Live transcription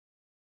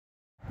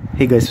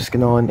Hey guys, what's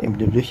going on?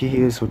 MWH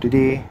here. So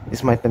today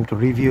is my time to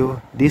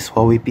review this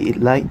Huawei P8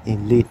 Lite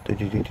in late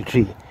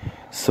 2023.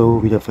 So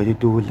without further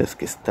ado, let's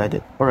get started.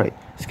 Alright,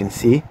 as you can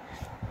see,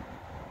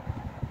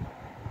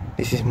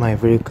 this is my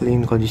very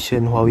clean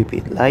condition Huawei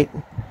P8 Lite,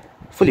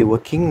 fully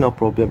working, no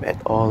problem at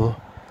all.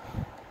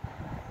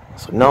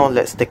 So now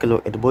let's take a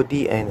look at the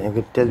body and I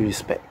will tell you the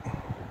spec.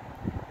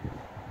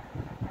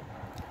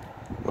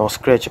 No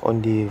scratch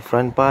on the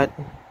front part,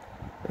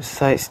 the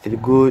side still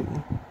good.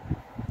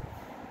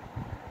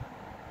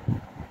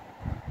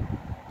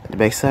 The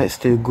back side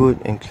still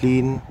good and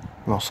clean,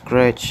 no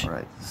scratch.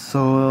 Alright,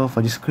 so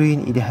for the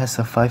screen, it has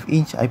a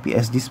 5-inch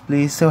IPS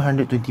display,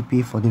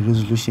 720p for the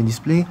resolution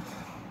display.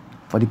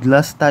 For the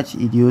glass touch,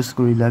 it uses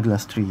Gorilla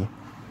Glass 3.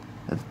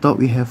 At the top,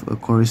 we have a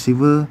core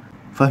receiver,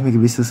 5MP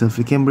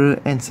selfie camera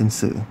and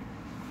sensor.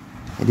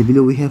 At the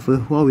below, we have a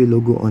Huawei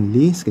logo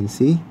only, as you can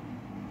see.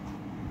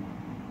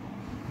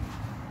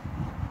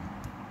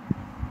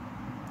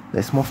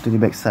 Let's move to the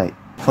back side.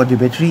 For the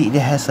battery, it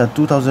has a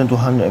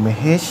 2200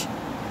 mAh,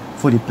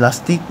 fully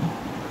plastic.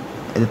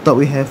 At the top,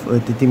 we have a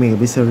 30MP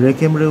rear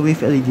camera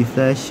with LED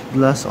flash,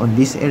 glass on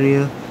this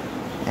area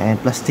and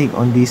plastic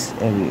on this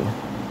area.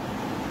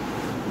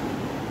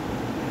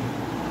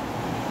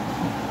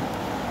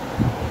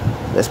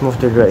 Let's move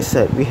to the right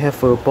side. We have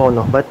a power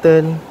on-off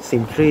button,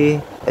 SIM tray,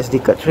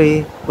 SD card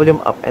tray, volume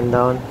up and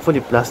down,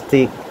 fully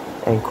plastic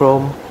and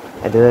chrome.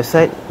 At the left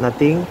side,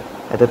 nothing.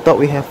 At the top,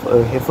 we have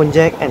a headphone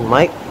jack and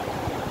mic.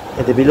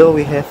 At the below,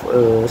 we have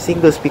a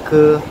single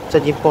speaker,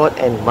 charging port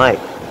and mic.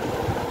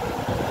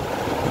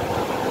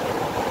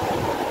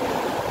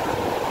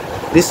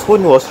 This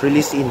phone was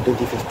released in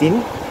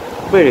 2015,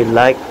 very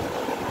light,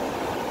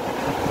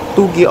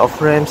 2GB of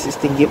RAM,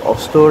 16GB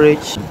of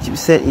storage.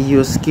 Chipset it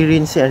uses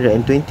Kirin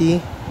C120.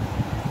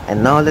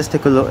 And now let's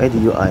take a look at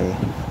the UI.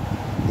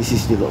 This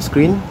is the lock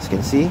screen, as you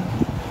can see.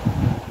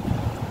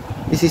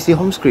 This is the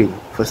home screen.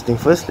 First thing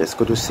first, let's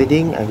go to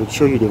setting. I will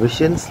show you the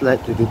version.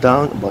 Slide to the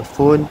down about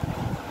phone.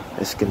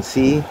 As you can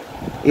see,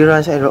 it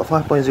runs Android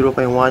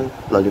 5.0.1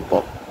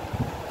 Lollipop.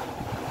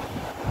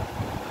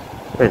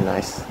 Very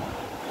nice.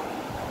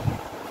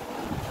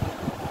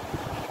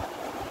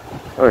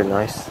 Very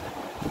nice.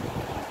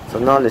 So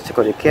now let's check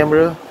out the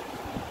camera.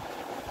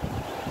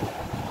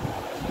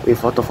 With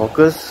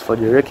autofocus for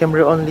the rear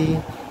camera only.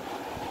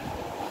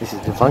 This is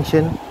the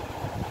function.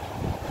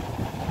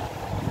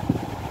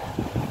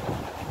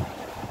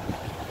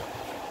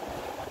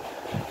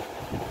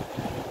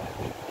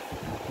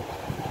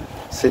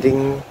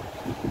 Setting.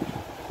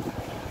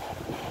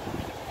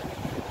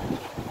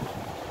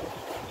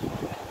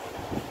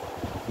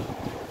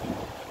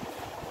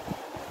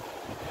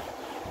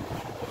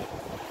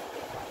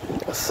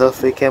 A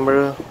selfie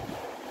camera,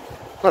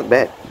 not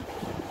bad.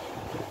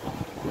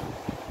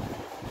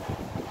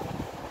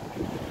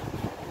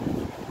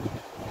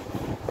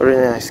 Very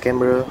nice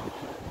camera.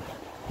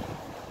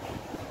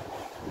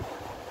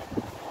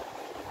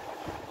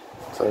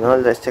 So now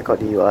let's check out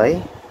the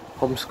UI.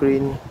 Home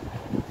screen.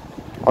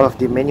 All of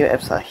the menu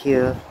apps are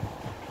here.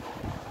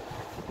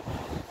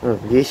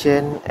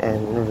 Navigation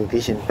and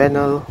navigation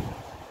panel.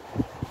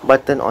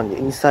 Button on the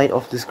inside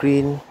of the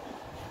screen.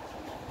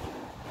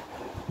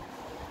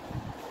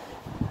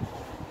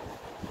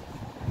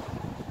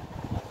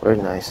 Very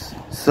nice.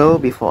 So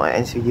before I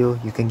end this video,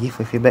 you can give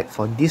a feedback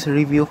for this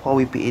review of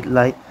Huawei P8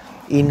 Lite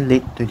in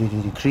late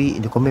 2023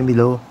 in the comment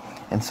below.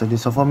 And so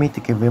that's all for me.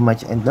 Thank you very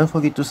much and don't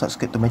forget to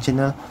subscribe to my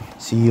channel.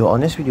 See you on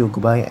next video.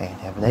 Goodbye and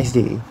have a nice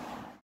day.